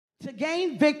To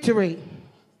gain victory,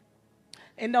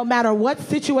 and no matter what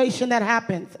situation that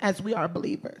happens as we are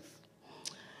believers,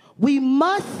 we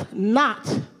must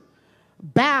not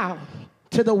bow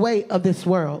to the way of this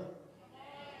world.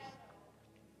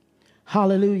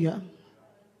 Hallelujah.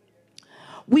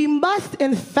 We must,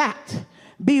 in fact,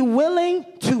 be willing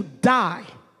to die.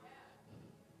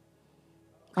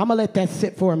 I'm going to let that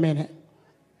sit for a minute.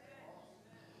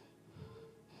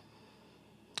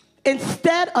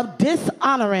 Instead of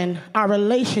dishonoring our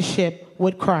relationship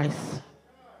with Christ.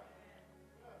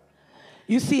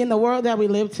 You see, in the world that we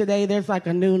live today, there's like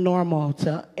a new normal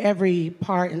to every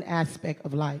part and aspect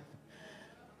of life.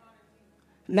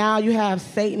 Now you have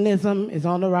Satanism is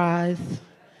on the rise.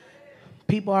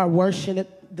 People are worshiping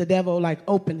the devil like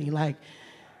openly, like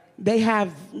they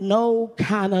have no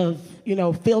kind of,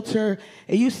 filter.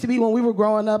 It used to be when we were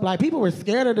growing up, like people were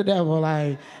scared of the devil.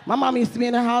 Like my mom used to be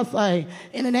in the house, like,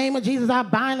 in the name of Jesus, I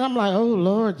bind. I'm like, oh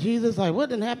Lord Jesus, like what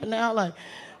didn't happen now? Like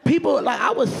people, like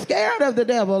I was scared of the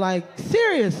devil, like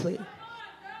seriously.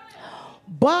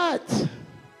 But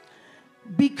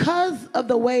because of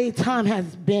the way time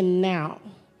has been now,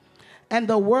 and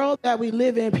the world that we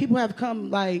live in, people have come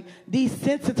like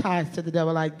desensitized to the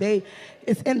devil. Like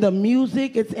it's in the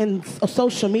music, it's in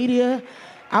social media.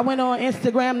 I went on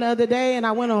Instagram the other day and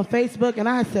I went on Facebook and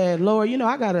I said, Lord,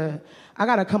 I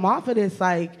gotta come off of this.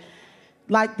 Like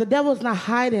the devil's not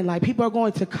hiding. Like people are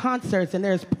going to concerts and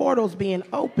there's portals being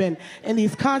opened in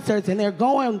these concerts and they're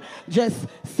going just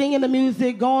singing the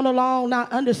music, going along, not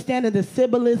understanding the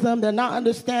symbolism. They're not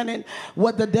understanding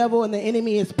what the devil and the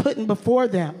enemy is putting before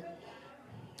them.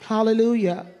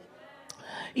 Hallelujah.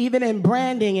 Even in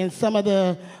branding in some of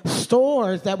the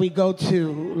stores that we go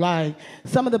to, like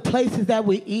some of the places that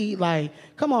we eat, like,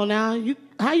 come on now,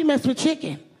 how you mess with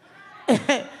chicken?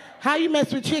 How you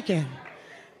mess with chicken?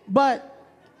 But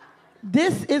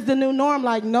this is the new norm.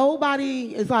 Like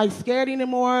nobody is like scared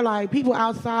anymore. Like people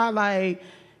outside, like,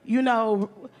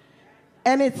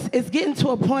 and it's getting to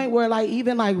a point where like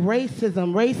even like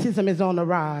racism is on the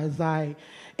rise. Like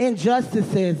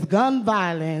injustices, gun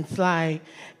violence, like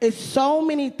it's so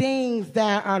many things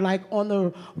that are like on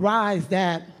the rise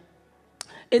that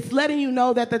it's letting you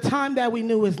know that the time that we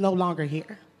knew is no longer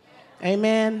here.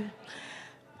 Amen.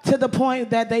 To the point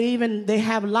that they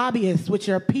have lobbyists, which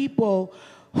are people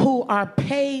who are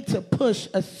paid to push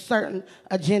a certain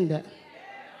agenda.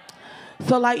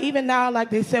 So like even now,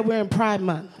 like they said, we're in Pride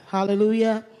Month.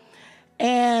 Hallelujah.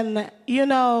 And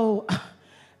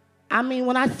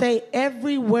when I say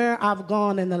everywhere I've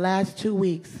gone in the last 2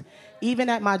 weeks, even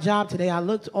at my job today, I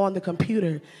looked on the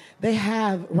computer. They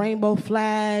have rainbow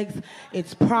flags.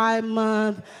 It's Pride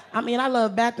Month. I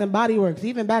love Bath and Body Works.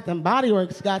 Even Bath and Body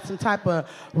Works got some type of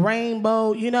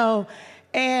rainbow,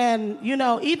 And,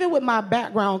 even with my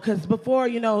background, because before,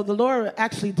 the Lord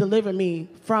actually delivered me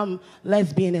from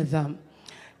lesbianism.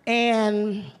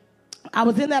 And I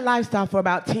was in that lifestyle for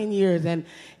about 10 years. And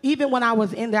even when I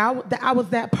was in there, I was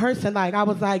that person. Like, I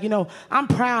was like, I'm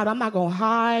proud. I'm not going to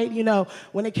hide.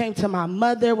 When it came to my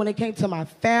mother, when it came to my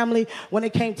family, when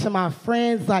it came to my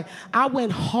friends, like, I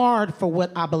went hard for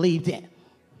what I believed in.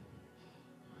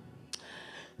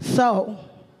 So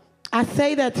I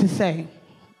say that to say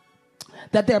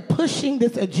that they're pushing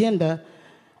this agenda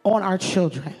on our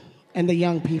children and the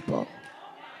young people.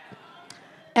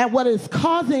 And what it's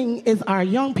causing is our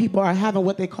young people are having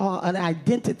what they call an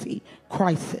identity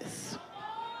crisis.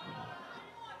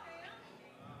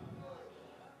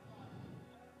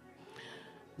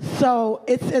 So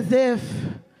it's as if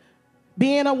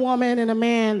being a woman and a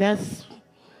man, that's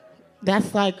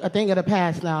like a thing of the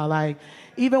past now. Like,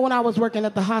 even when I was working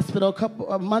at the hospital a couple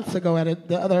of months ago at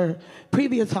the other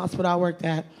previous hospital I worked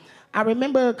at, I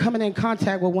remember coming in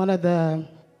contact with one of the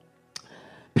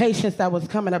patients that was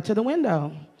coming up to the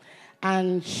window.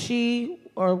 And she,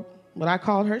 or what I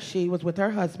called her, she was with her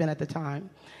husband at the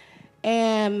time.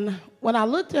 And when I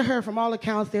looked at her, from all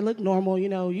accounts, they looked normal. You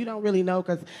don't really know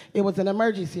because it was an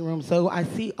emergency room. So I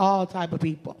see all type of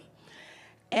people.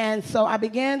 And so I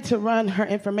began to run her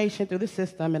information through the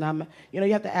system. And you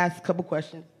have to ask a couple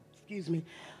questions. Excuse me.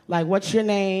 Like, what's your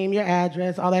name, your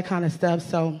address, all that kind of stuff.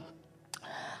 So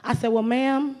I said, well,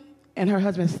 ma'am, and her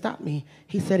husband stopped me.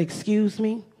 He said, excuse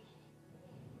me.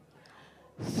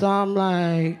 So I'm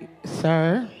like,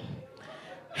 sir,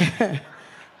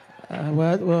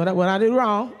 what I did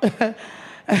wrong?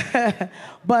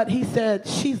 But he said,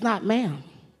 she's not ma'am.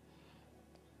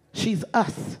 She's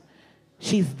us.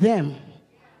 She's them.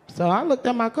 So I looked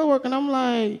at my coworker and I'm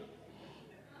like,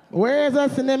 where is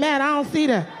us and them at? I don't see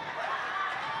them.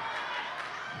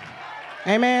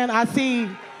 Amen. I see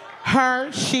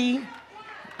her, she.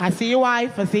 I see your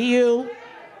wife. I see you.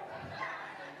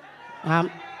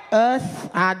 Us,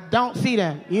 I don't see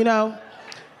them, you know?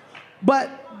 But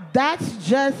that's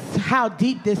just how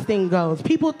deep this thing goes.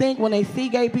 People think when they see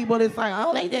gay people, it's like,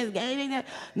 oh, they just gay, they just...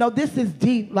 No, this is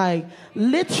deep, like,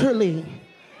 literally.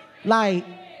 Like,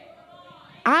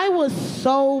 I was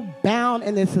so bound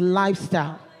in this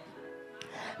lifestyle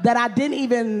that I didn't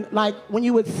even, like, when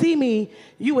you would see me,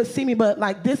 but,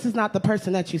 like, this is not the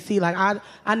person that you see. Like,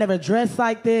 I never dressed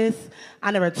like this. I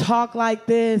never talked like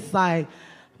this. Like,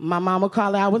 my mama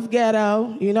called it, I was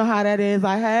ghetto. You know how that is.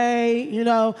 Like, hey, you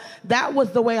know, that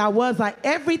was the way I was. Like,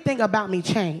 everything about me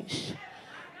changed.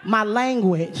 My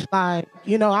language, like,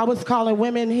 you know, I was calling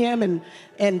women him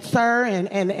and sir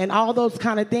and all those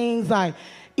kind of things. Like,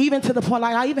 even to the point,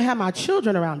 like, I even had my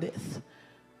children around this.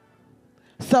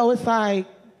 So it's like,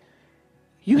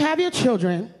 you have your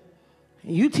children,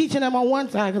 you teaching them on one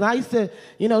side, because I used to,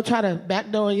 you know, try to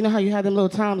backdoor, you know how you had them little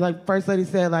times, like First Lady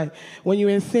said, like, when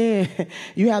you're in sin,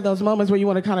 you have those moments where you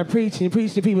want to kind of preach, and you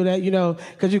preach to people that, you know,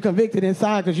 because you're convicted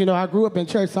inside, because, you know, I grew up in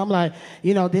church, so I'm like,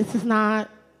 you know, this is not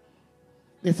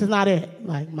it.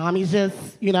 Like, mommy's just,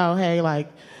 you know, hey,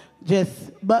 like,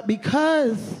 but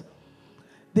because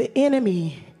the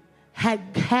enemy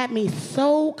had me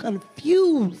so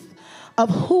confused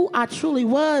of who I truly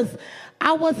was,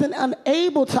 I wasn't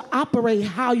unable to operate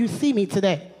how you see me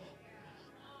today.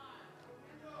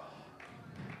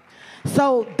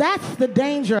 So that's the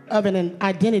danger of an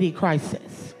identity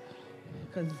crisis.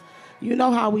 Because you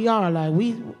know how we are. Like,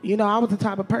 you know, I was the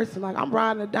type of person, like, I'm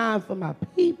riding or dying for my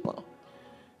people.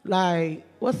 Like,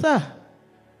 what's up?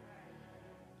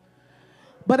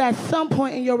 But at some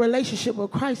point in your relationship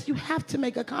with Christ, you have to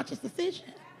make a conscious decision.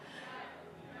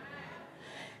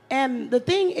 And the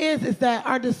thing is that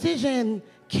our decision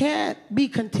can't be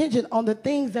contingent on the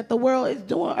things that the world is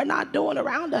doing or not doing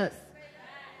around us.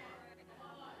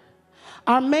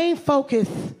 Our main focus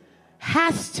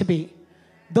has to be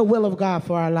the will of God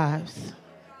for our lives.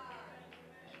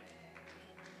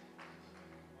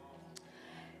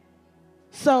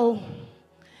 So,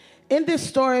 in this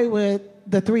story with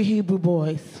the 3 Hebrew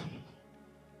boys,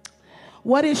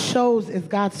 what it shows is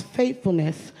God's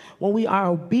faithfulness when we are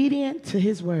obedient to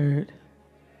his word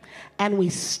and we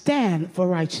stand for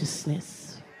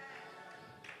righteousness.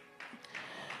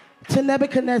 To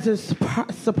Nebuchadnezzar's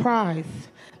surprise,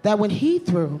 that when he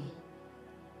threw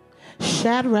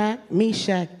Shadrach,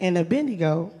 Meshach, and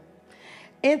Abednego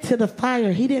into the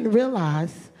fire, he didn't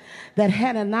realize that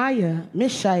Hananiah,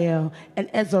 Mishael, and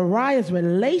Azariah's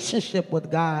relationship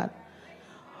with God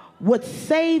would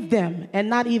save them and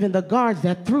not even the guards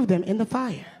that threw them in the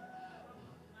fire.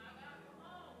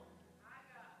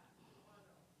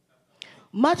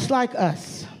 Much like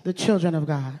us, the children of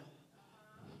God,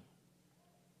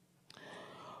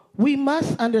 we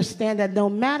must understand that no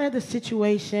matter the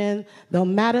situation, no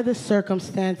matter the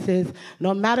circumstances,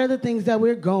 no matter the things that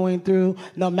we're going through,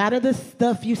 no matter the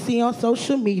stuff you see on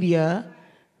social media,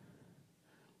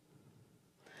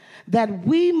 that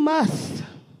we must,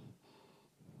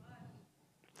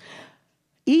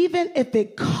 even if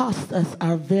it costs us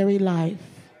our very life,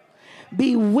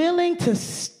 be willing to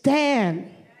stand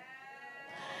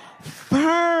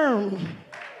firm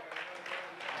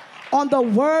on the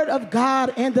word of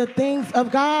God and the things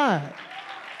of God.